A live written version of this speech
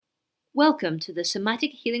Welcome to the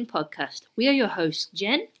Somatic Healing Podcast. We are your hosts,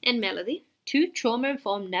 Jen and Melody, two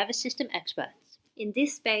trauma-informed nervous system experts. In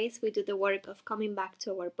this space, we do the work of coming back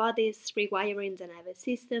to our bodies, rewiring the nervous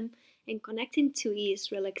system, and connecting to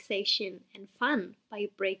ease, relaxation, and fun by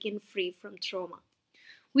breaking free from trauma.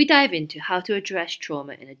 We dive into how to address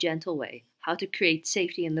trauma in a gentle way, how to create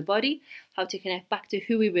safety in the body, how to connect back to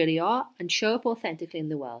who we really are, and show up authentically in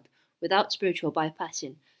the world without spiritual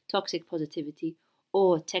bypassing, toxic positivity,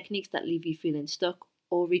 or techniques that leave you feeling stuck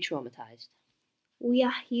or re-traumatized. We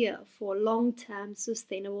are here for long-term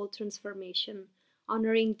sustainable transformation,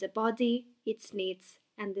 honoring the body, its needs,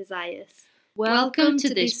 and desires. Welcome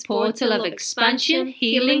to this portal of expansion,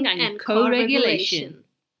 healing, and co-regulation.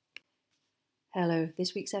 Hello,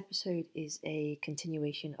 this week's episode is a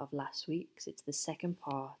continuation of last week's. It's the second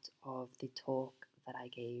part of the talk that I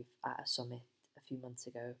gave at a summit a few months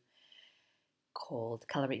ago called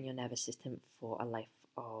Calibrating Your Nervous System for a Life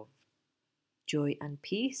of Joy and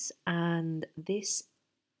Peace. And this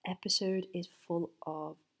episode is full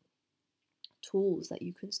of tools that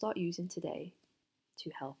you can start using today to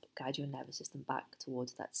help guide your nervous system back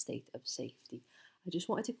towards that state of safety. I just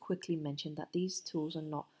wanted to quickly mention that these tools are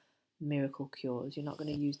not miracle cures. You're not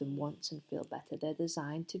going to use them once and feel better. They're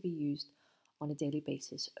designed to be used on a daily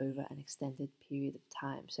basis over an extended period of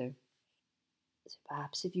time. So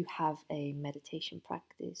perhaps if you have a meditation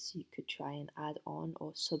practice, you could try and add on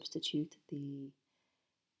or substitute the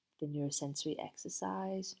neurosensory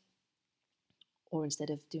exercise, or instead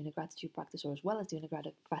of doing a gratitude practice, or as well as doing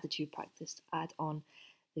a gratitude practice, add on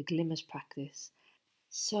the glimmers practice.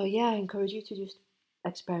 So yeah, I encourage you to just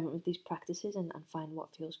experiment with these practices and find what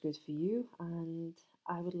feels good for you, and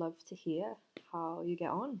I would love to hear how you get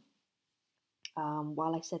on.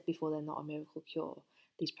 While I said before they're not a miracle cure,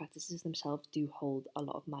 these practices themselves do hold a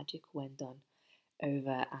lot of magic when done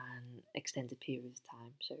over an extended period of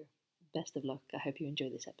time. So best of luck. I hope you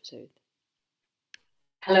enjoy this episode.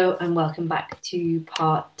 Hello and welcome back to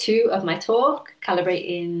part 2 of my talk,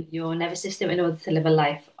 Calibrating Your Nervous System in order to live a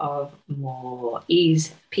life of more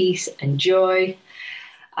ease, peace and joy.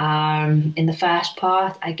 In the first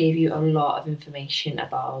part, I gave you a lot of information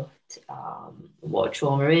about what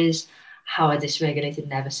trauma is, how a dysregulated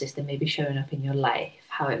nervous system may be showing up in your life,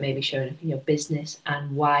 how it may be showing up in your business,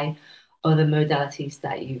 and why other modalities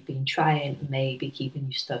that you've been trying may be keeping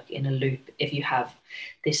you stuck in a loop if you have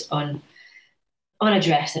this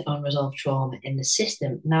unaddressed and unresolved trauma in the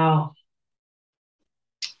system. Now,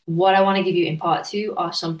 what I want to give you in part 2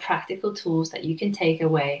 are some practical tools that you can take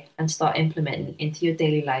away and start implementing into your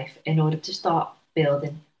daily life in order to start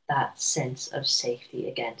building that sense of safety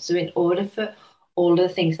again. So in order for all the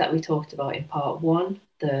things that we talked about in part 1,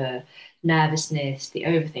 the nervousness, the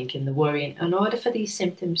overthinking, the worrying, in order for these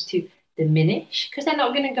symptoms to diminish, because they're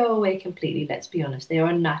not going to go away completely, let's be honest, they are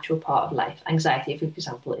a natural part of life. Anxiety, for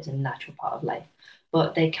example, is a natural part of life,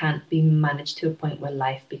 but they can't be managed to a point where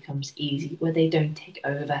life becomes easy, where they don't take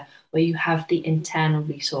over, where you have the internal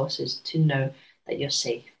resources to know that you're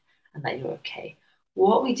safe and that you're okay.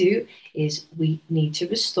 What we do is we need to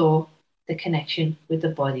restore the connection with the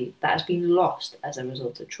body that has been lost as a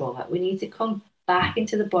result of trauma. We need to come back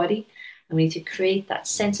into the body and we need to create that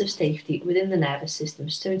sense of safety within the nervous system.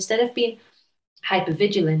 So instead of being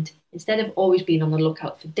hypervigilant, instead of always being on the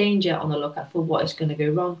lookout for danger, on the lookout for what is going to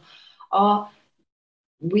go wrong,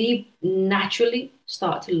 we naturally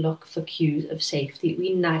start to look for cues of safety.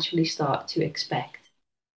 We naturally start to expect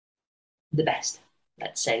the best,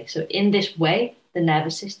 let's say. So in this way, the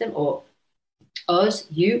nervous system, or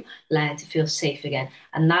you learn to feel safe again.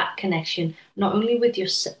 And that connection, not only with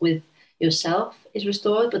yourself is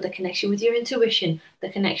restored, but the connection with your intuition, the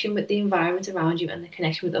connection with the environment around you, and the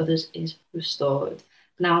connection with others is restored.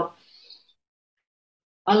 Now,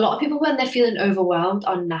 a lot of people, when they're feeling overwhelmed,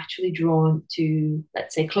 are naturally drawn to,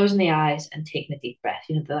 let's say, closing the eyes and taking a deep breath.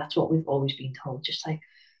 That's what we've always been told. Just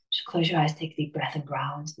close your eyes, take a deep breath and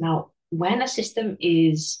ground. Now, when a system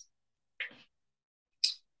is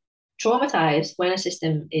traumatized, when a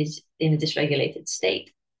system is in a dysregulated state,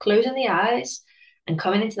 closing the eyes and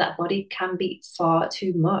coming into that body can be far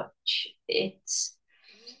too much.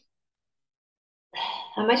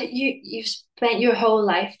 Imagine you've spent your whole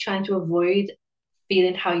life trying to avoid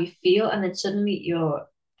feeling how you feel, and then suddenly you're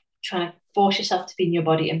trying to force yourself to be in your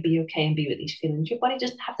body and be okay and be with these feelings. Your body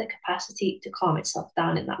doesn't have the capacity to calm itself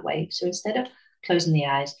down in that way. So instead of closing the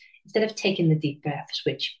eyes, instead of taking the deep breaths,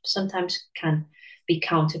 which sometimes can be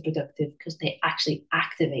counterproductive because they actually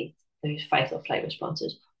activate those fight or flight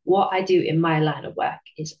responses, what I do in my line of work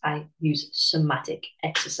is I use somatic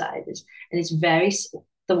exercises, and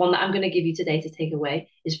the one that I'm going to give you today to take away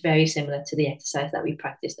is very similar to the exercise that we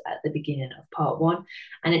practiced at the beginning of part one.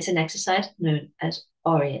 And it's an exercise known as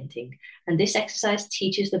orienting. And this exercise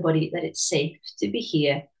teaches the body that it's safe to be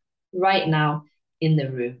here right now in the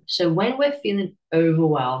room. So when we're feeling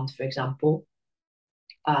overwhelmed, for example,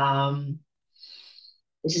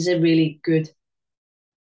 this is a really good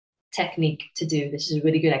technique to do. This is a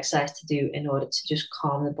really good exercise to do in order to just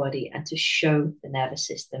calm the body and to show the nervous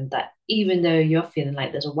system that even though you're feeling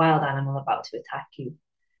like there's a wild animal about to attack you,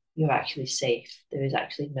 you're actually safe. There is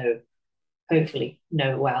actually hopefully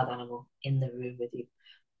no wild animal in the room with you.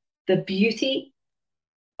 The beauty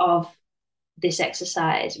of this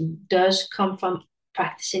exercise does come from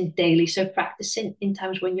practicing daily. So practicing in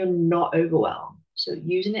times when you're not overwhelmed. So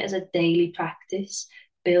using it as a daily practice,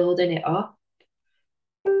 building it up.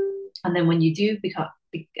 And then when you do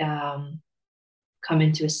come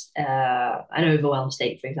into an overwhelmed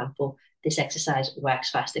state, for example, this exercise works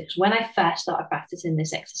faster. Because when I first started practicing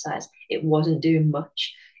this exercise, it wasn't doing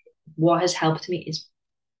much. What has helped me is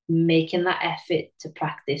making that effort to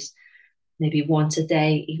practice maybe once a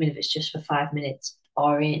day, even if it's just for 5 minutes,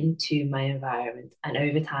 orienting to my environment. And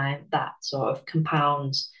over time, that sort of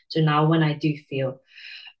compounds. So now when I do feel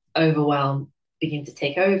overwhelmed begin to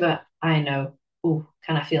take over, I know, oh,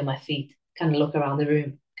 can I feel my feet? Can I look around the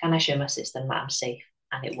room? Can I show my system that I'm safe?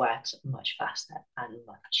 And it works much faster and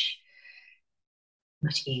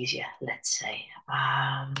much easier, let's say.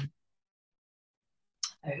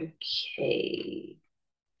 Okay.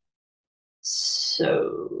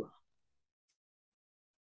 So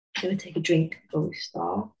I'm going to take a drink before we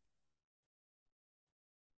start.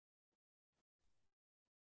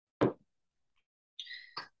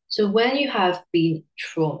 So when you have been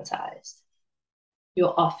traumatized,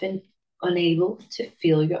 you're often unable to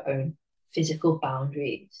feel your own physical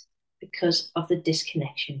boundaries because of the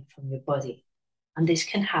disconnection from your body. And this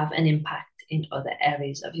can have an impact in other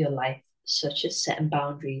areas of your life, such as setting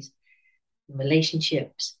boundaries in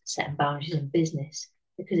relationships, setting boundaries in business,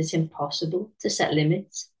 because it's impossible to set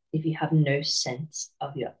limits if you have no sense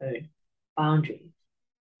of your own boundaries.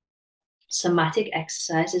 Somatic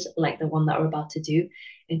exercises like the one that we're about to do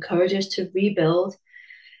encourage us to rebuild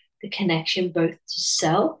the connection both to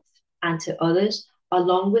self and to others,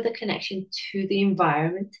 along with a connection to the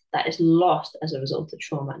environment that is lost as a result of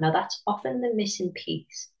trauma. Now, that's often the missing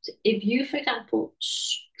piece. So if you, for example,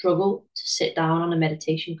 struggle to sit down on a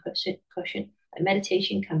meditation cushion,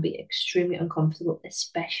 meditation can be extremely uncomfortable,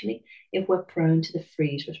 especially if we're prone to the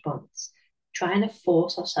freeze response. Trying to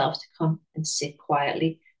force ourselves to come and sit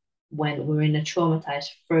quietly when we're in a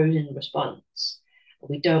traumatized, frozen response,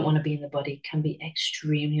 we don't want to be in the body, can be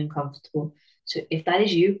extremely uncomfortable. So if that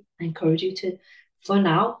is you, I encourage you to, for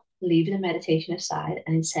now, leave the meditation aside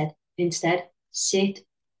and instead sit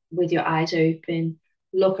with your eyes open,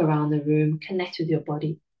 look around the room, connect with your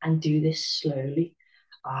body, and do this slowly.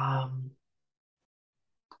 And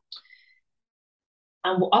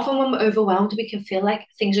often when we're overwhelmed, we can feel like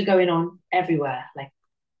things are going on everywhere, like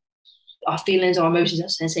our feelings, our emotions, our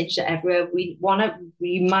sensations are everywhere. We want to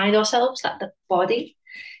remind ourselves that the body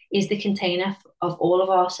is the container of all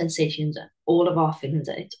of our sensations and all of our feelings.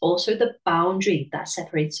 And it's also the boundary that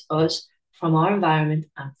separates us from our environment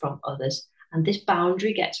and from others. And this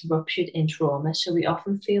boundary gets ruptured in trauma. So we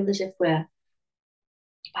often feel as if we're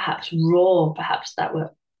perhaps raw, perhaps that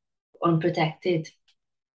we're unprotected.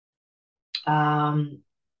 And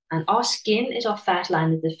our skin is our first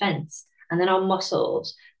line of defense. And then our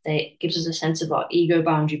muscles, they gives us a sense of our ego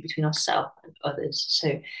boundary between ourselves and others.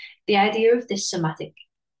 So the idea of this somatic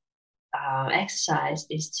exercise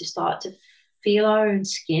is to start to feel our own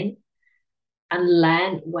skin and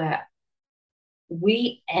learn where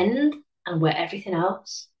we end and where everything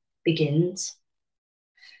else begins.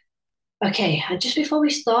 Okay, and just before we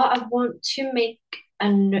start, I want to make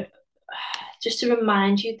just to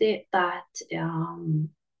remind you that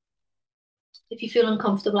if you feel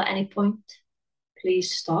uncomfortable at any point,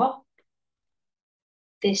 please stop.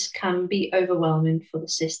 This can be overwhelming for the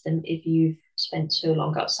system if you've spent so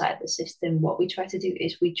long outside the system. What we try to do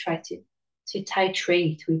is we try to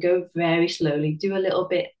titrate. We go very slowly, do a little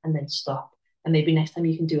bit and then stop. And maybe next time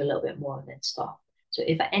you can do a little bit more and then stop. So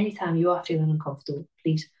if at any time you are feeling uncomfortable,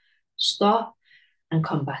 please stop and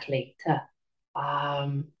come back later.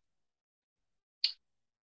 And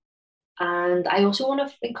I also want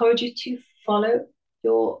to encourage you to follow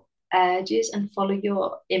your urges and follow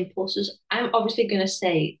your impulses. I'm obviously going to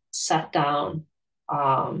say sat down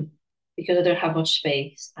because I don't have much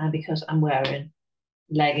space and because I'm wearing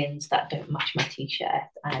leggings that don't match my t-shirt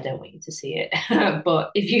and I don't want you to see it.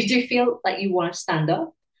 But if you do feel like you want to stand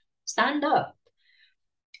up, stand up.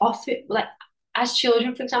 Off it, like As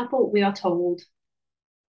children, for example, we are told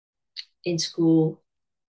in school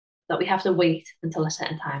that we have to wait until a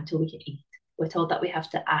certain time till we can eat. We're told that we have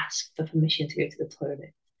to ask for permission to go to the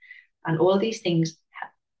toilet. And all of these things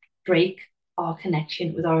break our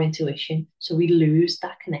connection with our intuition. So we lose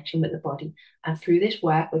that connection with the body. And through this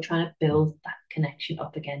work, we're trying to build that connection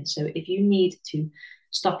up again. So if you need to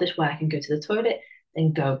stop this work and go to the toilet,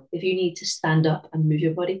 then go. If you need to stand up and move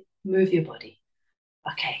your body, move your body.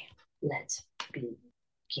 Okay, let's begin.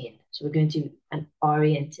 So we're going to do an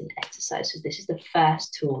orienting exercise. So this is the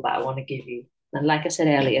first tool that I want to give you. And like I said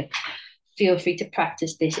earlier, feel free to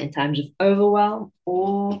practice this in times of overwhelm,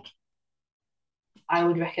 or I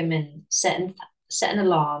would recommend setting an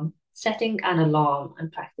alarm, setting an alarm and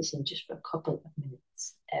practicing just for a couple of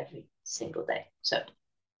minutes every single day. So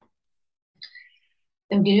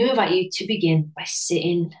I'm going to invite you to begin by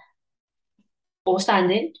sitting or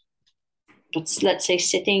standing, but let's say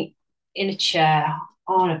sitting in a chair,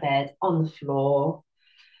 on a bed, on the floor,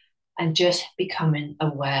 and just becoming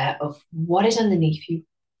aware of what is underneath you,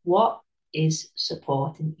 what is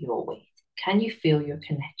supporting your weight. Can you feel your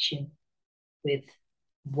connection with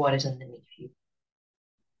what is underneath you?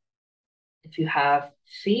 If you have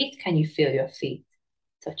feet, can you feel your feet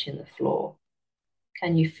touching the floor?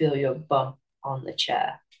 Can you feel your bum on the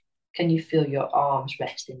chair? Can you feel your arms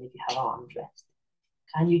resting if you have arms resting?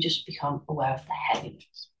 Can you just become aware of the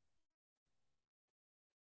heaviness?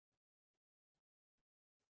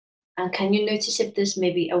 And can you notice if there's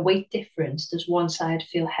maybe a weight difference? Does one side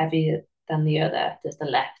feel heavier than the other? Does the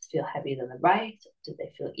left feel heavier than the right? Do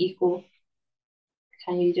they feel equal?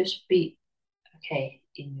 Can you just be okay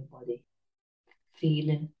in your body,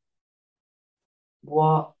 feeling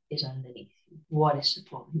what is underneath you, what is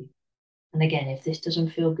supporting you? And again, if this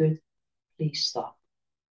doesn't feel good, please stop.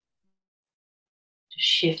 Just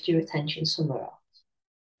shift your attention somewhere else.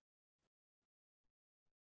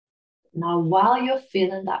 Now, while you're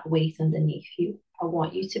feeling that weight underneath you, I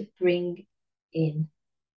want you to bring in,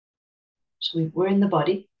 so we're in the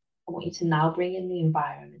body, I want you to now bring in the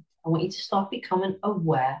environment. I want you to start becoming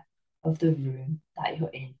aware of the room that you're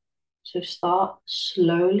in. So start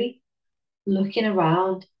slowly looking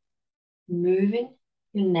around, moving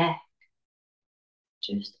your neck,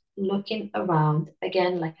 just looking around.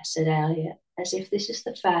 Again, like I said earlier, as if this is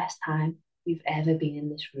the first time you've ever been in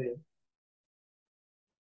this room.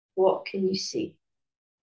 What can you see?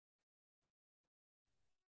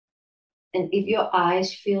 And if your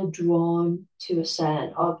eyes feel drawn to a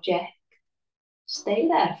certain object, stay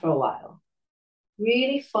there for a while.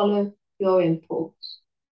 Really follow your impulse.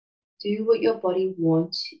 Do what your body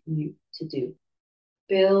wants you to do.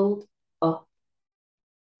 Build up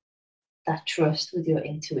that trust with your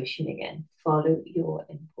intuition again. Follow your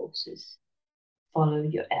impulses. Follow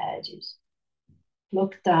your urges.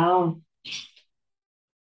 Look down.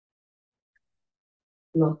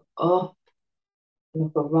 Look up.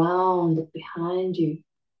 Look around. Look behind you.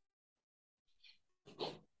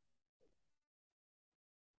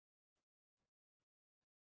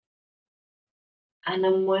 And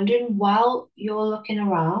I'm wondering, while you're looking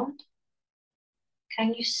around,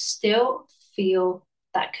 can you still feel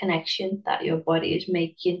that connection that your body is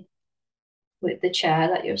making with the chair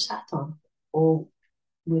that you're sat on, or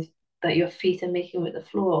with that your feet are making with the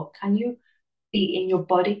floor? Can you be in your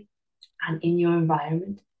body and in your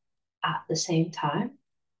environment at the same time?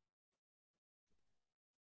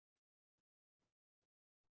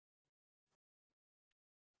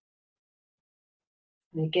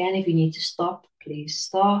 And again, if you need to stop, please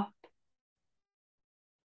stop.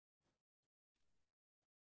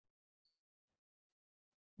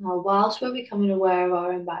 Now, whilst we're becoming aware of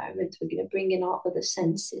our environment, we're going to bring in our other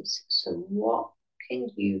senses. So what can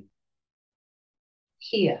you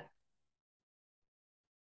hear?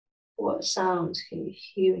 What sounds can you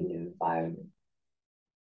hear in your environment?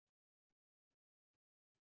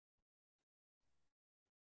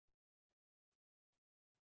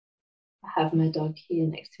 I have my dog here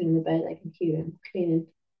next to me in the bed. I can hear him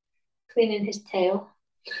cleaning his tail.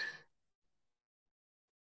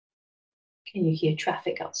 Can you hear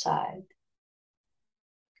traffic outside?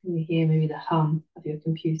 Can you hear maybe the hum of your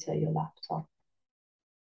computer, your laptop?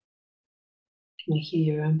 Can you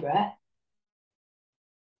hear your own breath?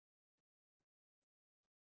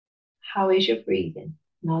 How is your breathing?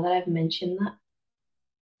 Now that I've mentioned that,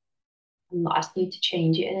 I'm not asking you to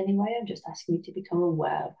change it in any way. I'm just asking you to become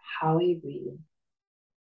aware of how are you breathing.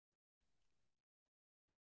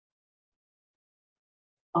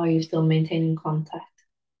 Are you still maintaining contact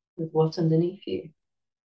with what's underneath you?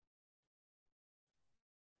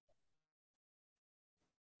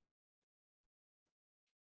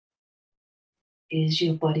 is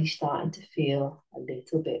your body starting to feel a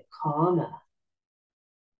little bit calmer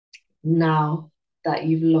now that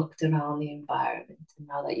you've looked around the environment and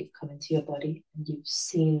now that you've come into your body and you've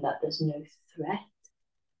seen that there's no threat,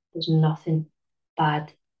 there's nothing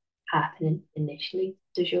bad happening initially?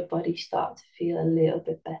 Does your body start to feel a little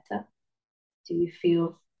bit better? Do you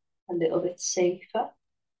feel a little bit safer?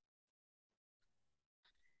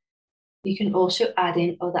 You can also add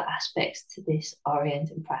in other aspects to this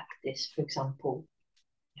orienting practice. For example,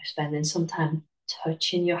 you're spending some time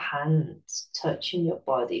touching your hands, touching your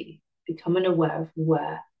body, becoming aware of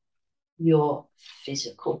where your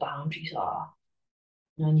physical boundaries are.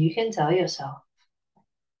 And you can tell yourself,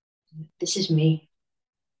 this is me.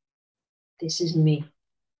 This is me.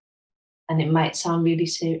 And it might sound really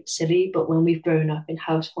silly, but when we've grown up in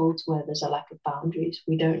households where there's a lack of boundaries,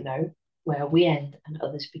 we don't know where we end and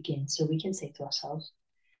others begin. So we can say to ourselves,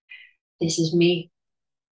 this is me.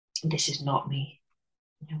 This is not me.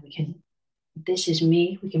 This is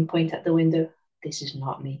me. We can point at the window. This is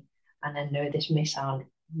not me. And I know this may sound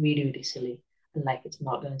really, really silly and like it's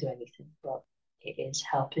not going to do anything, but it is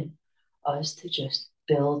helping us to just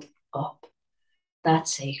build up that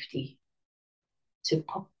safety to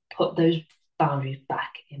put those boundaries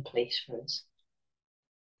back in place for us.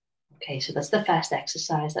 Okay, so that's the first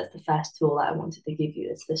exercise. That's the first tool that I wanted to give you.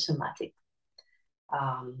 It's the somatic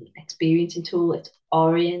experiencing tool. It's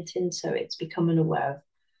orienting, so it's becoming aware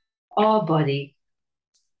of our body,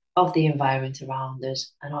 of the environment around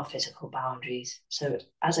us, and our physical boundaries. So,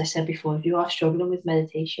 as I said before, if you are struggling with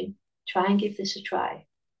meditation, try and give this a try.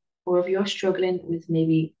 Or if you're struggling with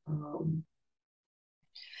maybe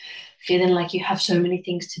feeling like you have so many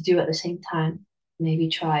things to do at the same time, maybe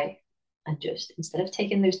try and just, instead of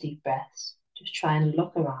taking those deep breaths, just try and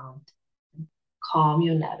look around and calm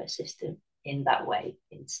your nervous system in that way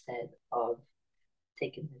instead of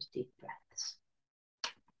taking those deep breaths.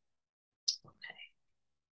 Okay.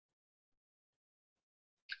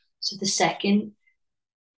 So the second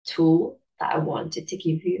tool that I wanted to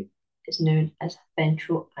give you is known as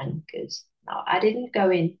ventral anchors. Now, I didn't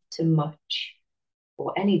go into much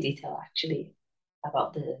or any detail actually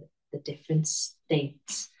about the different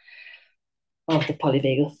states of the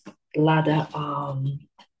polyvagal ladder.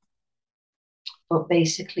 But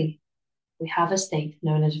basically, we have a state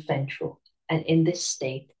known as ventral, and in this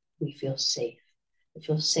state, we feel safe. We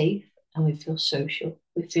feel safe and we feel social.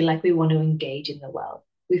 We feel like we want to engage in the world.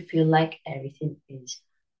 We feel like everything is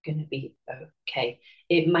going to be okay.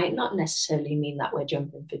 It might not necessarily mean that we're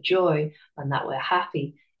jumping for joy and that we're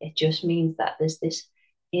happy. It just means that there's this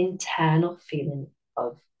internal feeling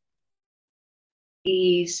of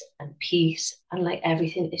ease and peace, and like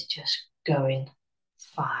everything is just going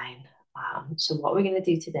fine. So what we're going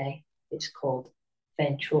to do today is called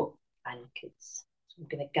ventral anchors. So I'm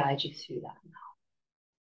going to guide you through that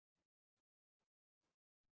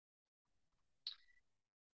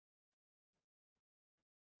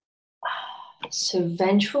now. So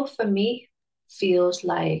ventral for me feels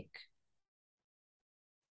like,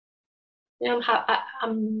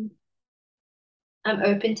 I'm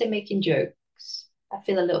open to making jokes. I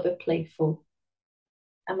feel a little bit playful.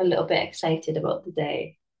 I'm a little bit excited about the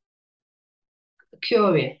day.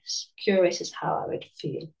 Curious is how I would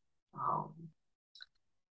feel.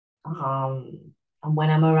 And when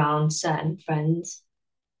I'm around certain friends,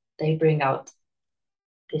 they bring out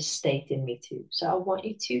this state in me too. So I want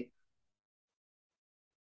you to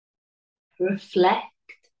reflect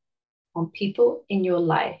on people in your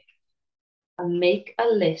life and make a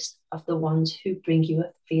list of the ones who bring you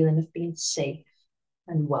a feeling of being safe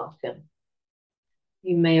and welcome.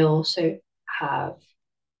 You may also have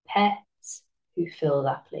pets who fill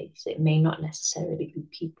that place. It may not necessarily be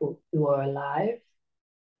people who are alive.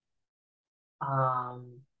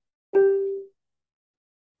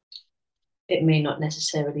 It may not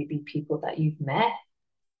necessarily be people that you've met.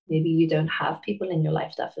 Maybe you don't have people in your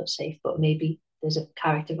life that feel safe, but maybe there's a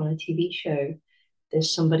character on a TV show,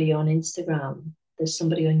 there's somebody on Instagram, there's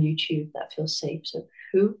somebody on YouTube that feels safe. So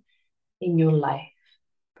who in your life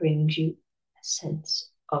brings you a sense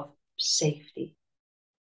of safety?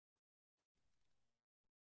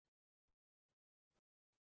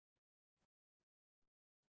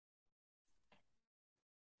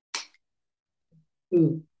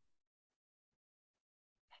 Who?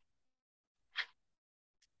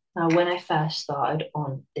 Now, when I first started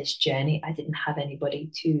on this journey, I didn't have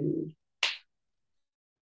anybody who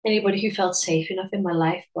felt safe enough in my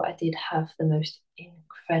life, but I did have the most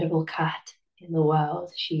incredible cat in the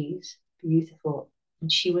world. She's beautiful,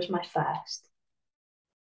 and she was my first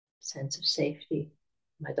sense of safety.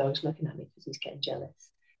 My dog's looking at me because he's getting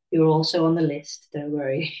jealous. You're also on the list, don't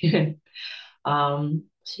worry.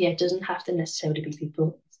 So yeah, it doesn't have to necessarily be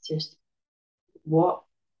people. It's just what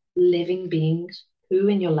living beings, who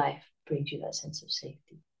in your life brings you that sense of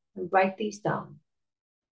safety. And write these down.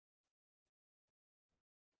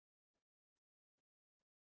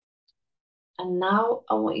 And now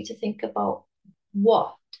I want you to think about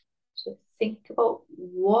what. So think about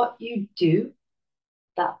what you do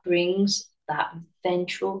that brings that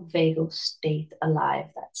ventral vagal state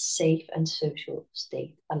alive, that safe and social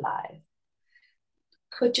state alive.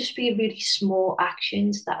 Could just be really small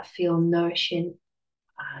actions that feel nourishing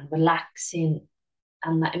and relaxing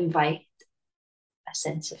and that invite a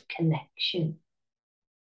sense of connection.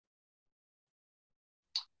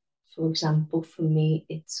 For example, for me,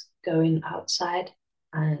 it's going outside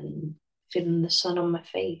and feeling the sun on my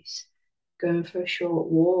face, going for a short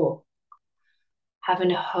walk,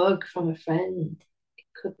 having a hug from a friend. It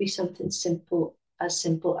could be something simple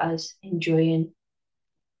as enjoying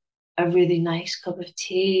a really nice cup of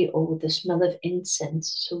tea or the smell of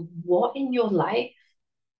incense. So, what in your life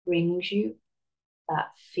brings you that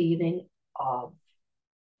feeling of,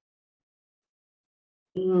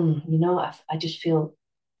 I just feel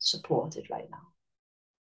supported right now?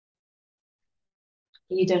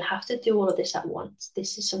 You don't have to do all of this at once.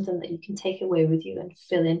 This is something that you can take away with you and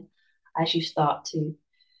fill in as you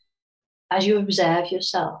as you observe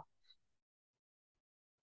yourself.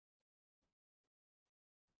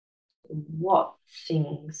 What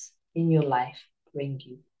things in your life bring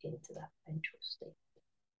you into that ventral state?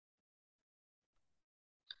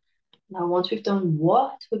 Now, once we've done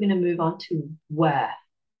what, we're going to move on to where.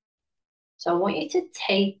 So I want you to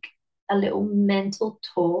take a little mental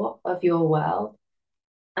tour of your world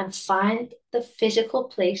and find the physical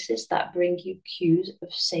places that bring you cues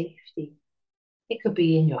of safety. It could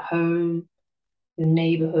be in your home, your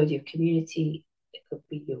neighborhood, your community. It could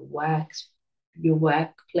be your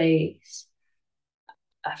workplace,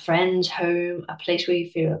 a friend's home, a place where you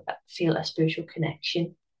feel a spiritual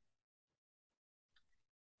connection.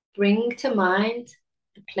 Bring to mind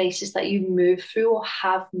the places that you move through or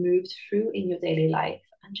have moved through in your daily life,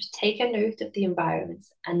 and just take a note of the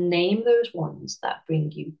environments and name those ones that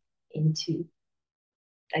bring you into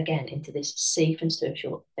this safe and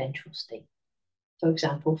social ventral state. For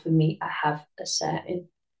example, for me, I have a certain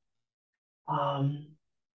um,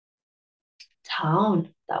 town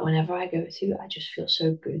that whenever I go to, I just feel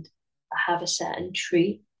so good. I have a certain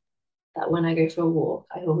tree that when I go for a walk,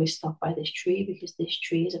 I always stop by this tree because this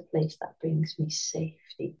tree is a place that brings me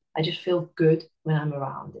safety. I just feel good when I'm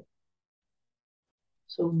around it.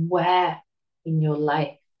 So, where in your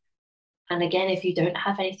life? And again, if you don't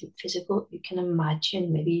have anything physical, you can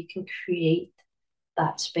imagine, maybe you can create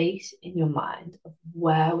that space in your mind of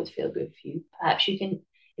where would feel good for you. Perhaps you can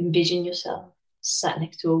envision yourself sat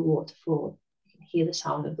next to a waterfall. You can hear the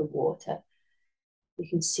sound of the water. You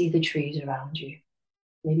can see the trees around you.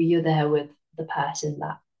 Maybe you're there with the person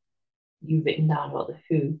that you've written down about the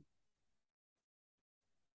who.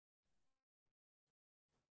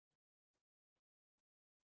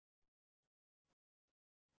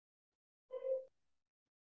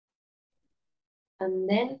 And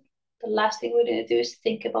then the last thing we're going to do is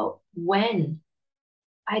think about when.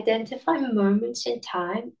 Identify moments in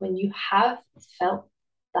time when you have felt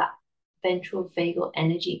that ventral vagal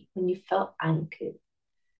energy, when you felt anchored.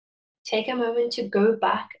 Take a moment to go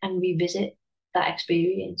back and revisit that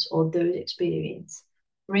experience or those experiences.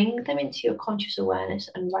 Bring them into your conscious awareness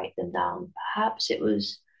and write them down. Perhaps it could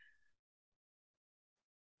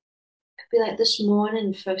be like this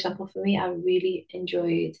morning, for example, for me, I really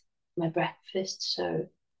enjoyed my breakfast. So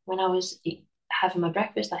when I was having my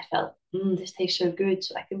breakfast, I felt, this tastes so good.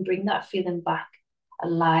 So I can bring that feeling back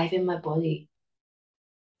alive in my body.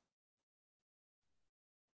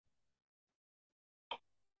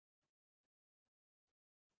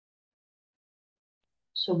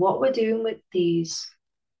 So what we're doing with these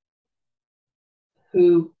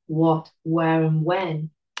who, what, where, and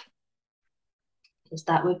when is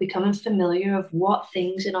that we're becoming familiar of what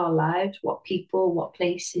things in our lives, what people, what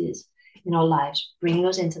places in our lives bring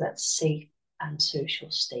us into that safe and social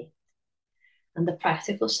state. And the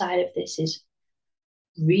practical side of this is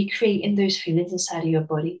recreating those feelings inside of your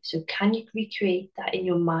body. So, can you recreate that in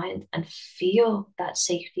your mind and feel that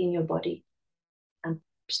safety in your body and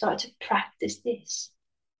start to practice this?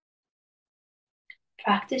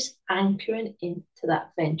 Practice anchoring into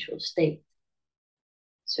that ventral state.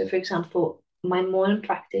 So, for example, my morning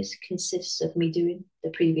practice consists of me doing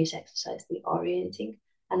the previous exercise, the orienting,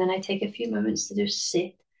 and then I take a few moments to just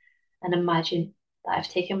sit and imagine that I've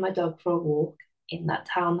taken my dog for a walk in that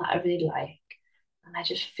town that I really like, and I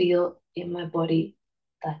just feel in my body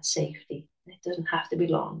that safety. It doesn't have to be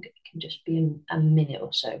long. It can just be a minute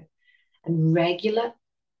or so. And regular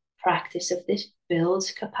practice of this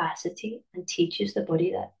builds capacity and teaches the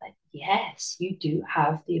body that, like, yes, you do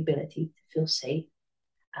have the ability to feel safe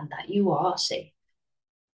and that you are safe.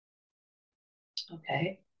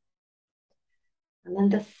 Okay. And then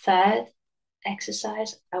the third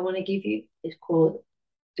exercise I want to give you is called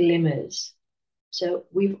glimmers. So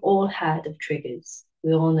we've all heard of triggers.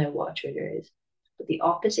 We all know what a trigger is. But the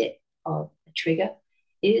opposite of a trigger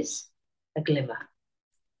is a glimmer.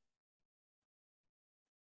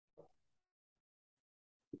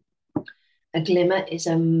 A glimmer is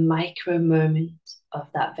a micro moment of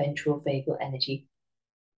that ventral vagal energy.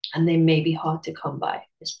 And they may be hard to come by,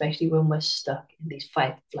 especially when we're stuck in these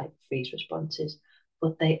fight, flight, freeze responses.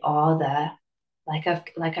 But they are there. Like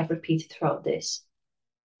I've repeated throughout this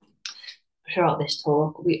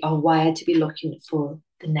talk, we are wired to be looking for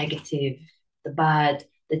the negative, the bad,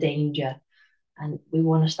 the danger. And we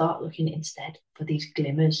want to start looking instead for these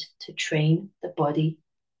glimmers to train the body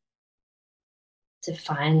to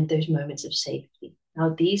find those moments of safety.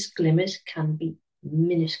 Now, these glimmers can be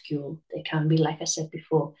minuscule. They can be, like I said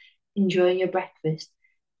before, enjoying your breakfast,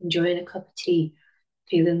 enjoying a cup of tea,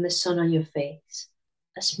 feeling the sun on your face,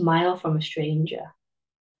 a smile from a stranger.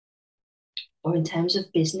 Or in terms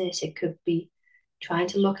of business, it could be trying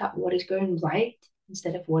to look at what is going right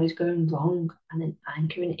instead of what is going wrong, and then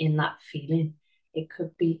anchoring in that feeling. It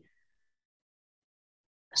could be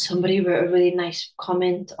somebody wrote a really nice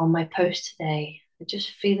comment on my post today,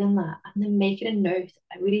 just feeling that, and then making a note.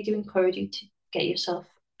 I really do encourage you to get yourself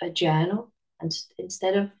a journal, and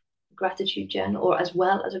instead of a gratitude journal, or as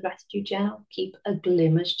well as a gratitude journal, keep a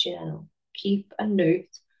glimmers journal. Keep a note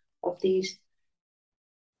of these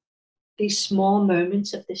small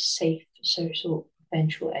moments of this safe social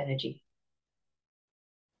ventral energy.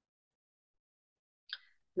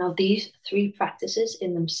 Now, these three practices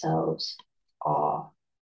in themselves are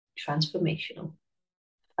transformational.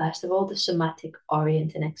 First of all, the somatic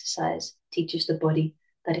orienting exercise teaches the body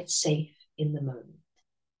that it's safe in the moment.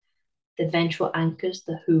 The ventral anchors,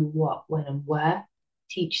 the who, what, when, and where,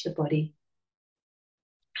 teach the body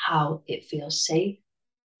how it feels safe.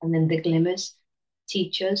 And then the glimmers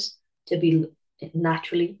teach us to be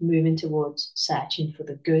naturally moving towards searching for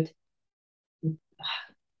the good.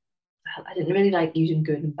 I didn't really like using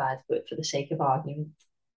good and bad, but for the sake of argument,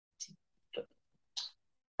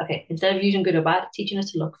 okay, instead of using good or bad, teaching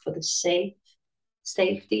us to look for the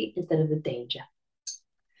safety instead of the danger.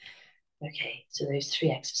 Okay, so those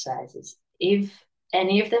three exercises. If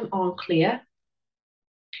any of them aren't clear,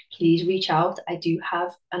 please reach out. I do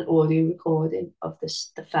have an audio recording of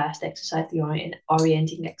the first exercise, the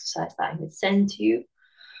orienting exercise that I can send to you.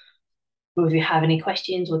 But if you have any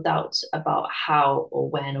questions or doubts about how or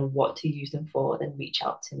when or what to use them for, then reach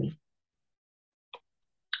out to me.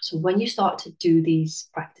 So when you start to do these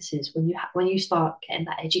practices, when you start getting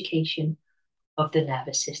that education of the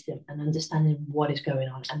nervous system and understanding what is going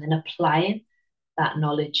on, and then applying that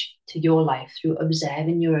knowledge to your life through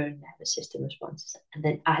observing your own nervous system responses, and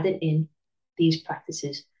then adding in these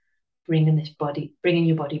practices, bringing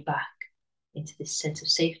your body back into this sense of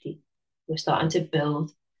safety, we're starting to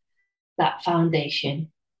build that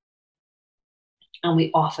foundation, and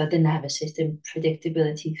we offer the nervous system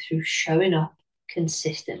predictability through showing up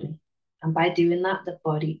consistently. And by doing that, the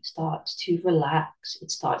body starts to relax,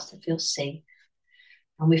 it starts to feel safe.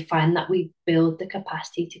 And we find that we build the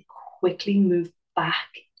capacity to quickly move back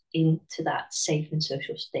into that safe and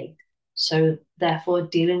social state. So therefore,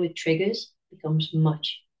 dealing with triggers becomes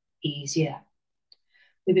much easier.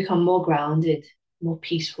 We become more grounded, more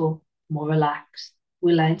peaceful, more relaxed.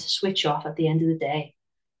 We learn to switch off at the end of the day.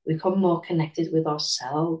 We become more connected with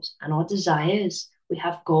ourselves and our desires. We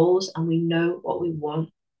have goals and we know what we want.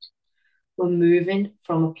 We're moving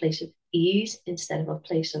from a place of ease instead of a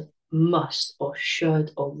place of must or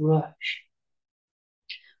should or rush.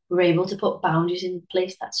 We're able to put boundaries in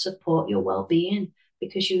place that support your well-being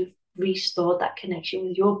because you've restored that connection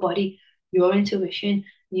with your body, your intuition.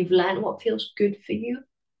 You've learned what feels good for you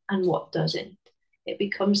and what doesn't. It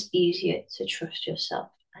becomes easier to trust yourself,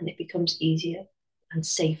 and it becomes easier and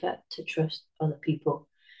safer to trust other people.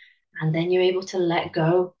 And then you're able to let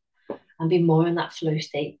go and be more in that flow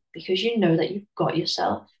state because you know that you've got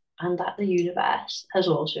yourself and that the universe has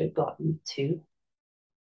also got you too.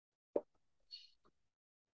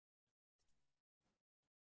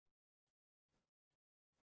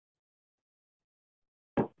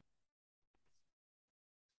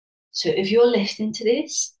 So if you're listening to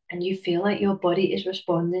this and you feel like your body is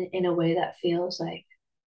responding in a way that feels like,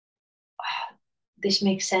 oh, this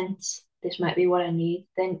makes sense, this might be what I need,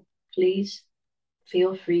 then please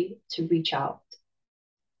feel free to reach out.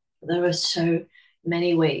 There are so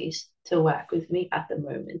many ways to work with me at the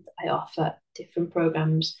moment. I offer different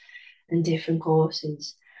programs and different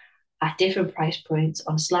courses at different price points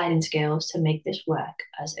on sliding scales to make this work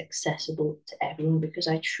as accessible to everyone, because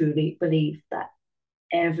I truly believe that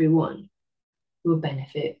everyone will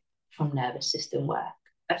benefit from nervous system work.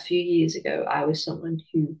 A few years ago, I was someone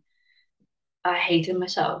who I hated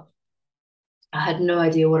myself. I had no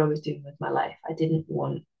idea what I was doing with my life. I didn't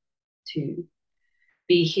want to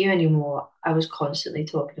be here anymore. I was constantly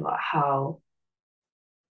talking about how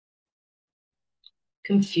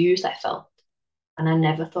confused I felt. And I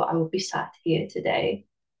never thought I would be sat here today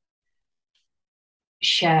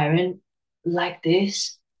sharing like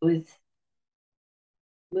this with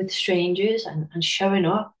strangers and showing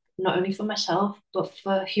up, not only for myself, but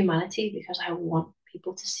for humanity, because I want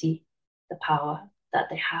people to see the power that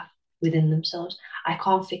they have within themselves. I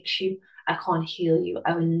can't fix you. I can't heal you.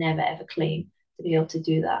 I will never ever claim to be able to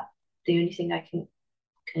do that. The only thing I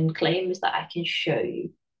can claim is that I can show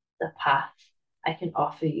you the path. I can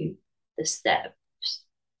offer you the steps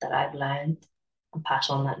that I've learned and pass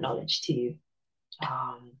on that knowledge to you.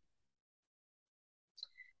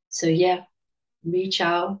 So yeah, reach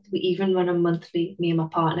out. We even run a monthly, me and my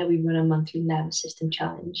partner, we run a monthly nervous system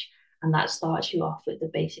challenge. And that starts you off with the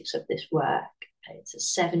basics of this work. It's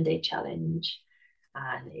a 7-day challenge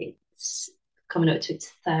and it's coming up to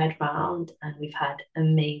its third round. And we've had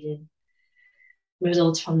amazing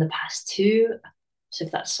results from the past 2. So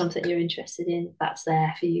if that's something you're interested in, that's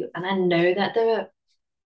there for you. And I know that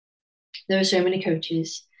there are so many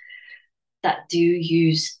coaches that do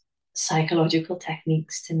use psychological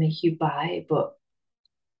techniques to make you buy, but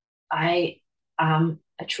I am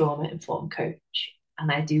a trauma-informed coach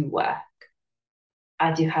and I do work.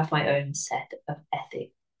 I do have my own set of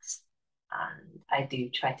ethics and I do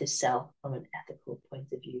try to sell from an ethical point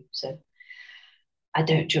of view. So I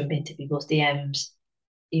don't jump into people's DMs.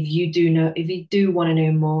 If you do want to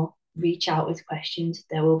know more, reach out with questions.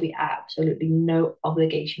 There will be absolutely no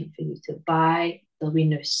obligation for you to buy. There'll be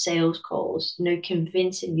no sales calls, no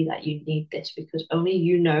convincing you that you need this, because only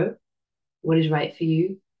you know what is right for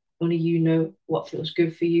you. Only you know what feels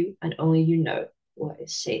good for you, and only you know what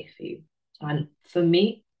is safe for you. And for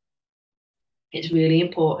me, it's really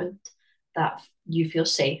important that you feel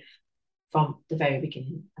safe from the very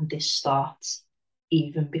beginning. And this starts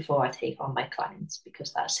even before I take on my clients,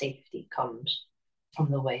 because that safety comes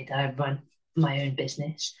from the way that I run my own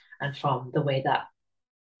business and from the way that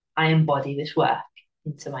I embody this work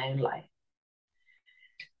into my own life.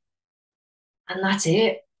 And that's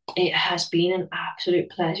it. It has been an absolute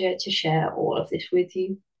pleasure to share all of this with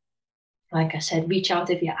you. Like I said, reach out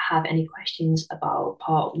if you have any questions about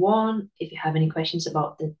part 1, if you have any questions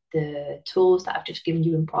about the tools that I've just given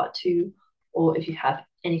you in part 2, or if you have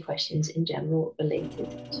any questions in general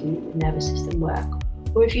related to nervous system work,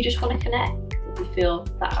 or if you just want to connect, if you feel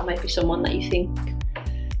that I might be someone that you think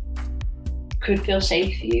could feel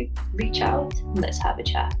safe for you, reach out and let's have a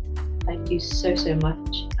chat. Thank you so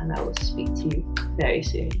much, and I will speak to you very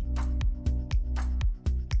soon.